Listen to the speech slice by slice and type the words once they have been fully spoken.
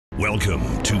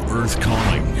Welcome to Earth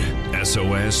Calling,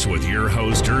 SOS with your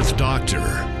host, Earth Dr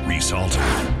Reese Halter.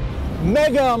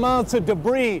 Mega amounts of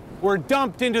debris were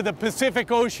dumped into the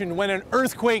Pacific Ocean when an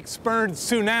earthquake spurned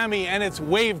tsunami and its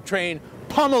wave train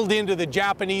pummeled into the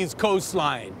Japanese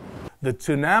coastline. The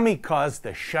tsunami caused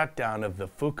the shutdown of the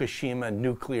Fukushima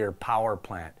nuclear power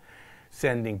plant,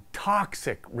 sending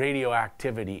toxic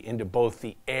radioactivity into both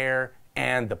the air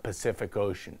and the Pacific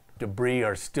Ocean. Debris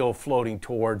are still floating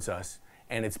towards us,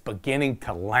 and it's beginning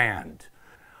to land.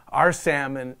 Our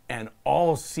salmon and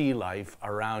all sea life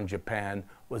around Japan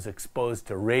was exposed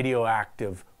to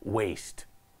radioactive waste.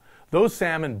 Those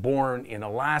salmon born in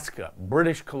Alaska,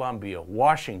 British Columbia,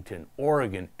 Washington,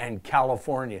 Oregon, and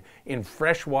California in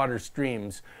freshwater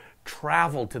streams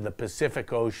travel to the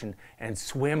Pacific Ocean and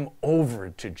swim over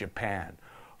to Japan.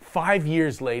 5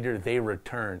 years later, they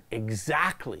return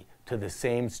exactly to the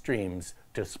same streams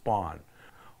to spawn.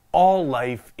 All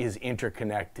life is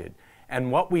interconnected, and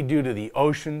what we do to the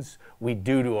oceans, we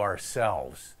do to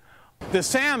ourselves. The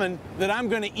salmon that I'm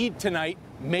going to eat tonight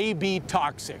may be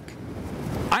toxic.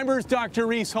 I'm Earth Dr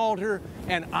Reese Halter,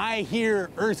 and I hear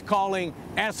Earth calling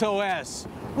SOS.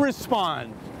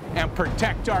 Respond and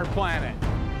protect our planet.